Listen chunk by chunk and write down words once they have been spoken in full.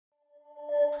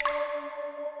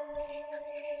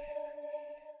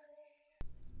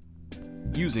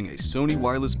Using a Sony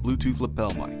wireless Bluetooth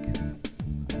lapel mic.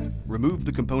 Remove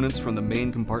the components from the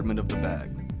main compartment of the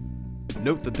bag.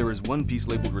 Note that there is one piece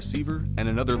labeled receiver and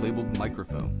another labeled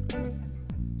microphone.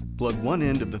 Plug one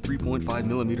end of the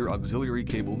 3.5mm auxiliary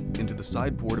cable into the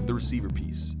side port of the receiver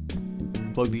piece.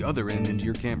 Plug the other end into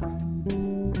your camera.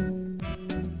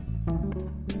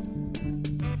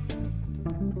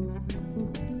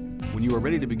 When you are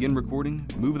ready to begin recording,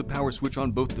 move the power switch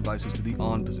on both devices to the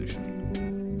on position.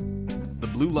 The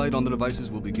blue light on the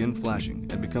devices will begin flashing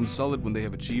and become solid when they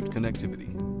have achieved connectivity.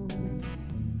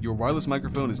 Your wireless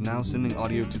microphone is now sending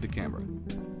audio to the camera.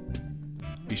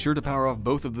 Be sure to power off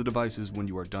both of the devices when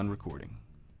you are done recording.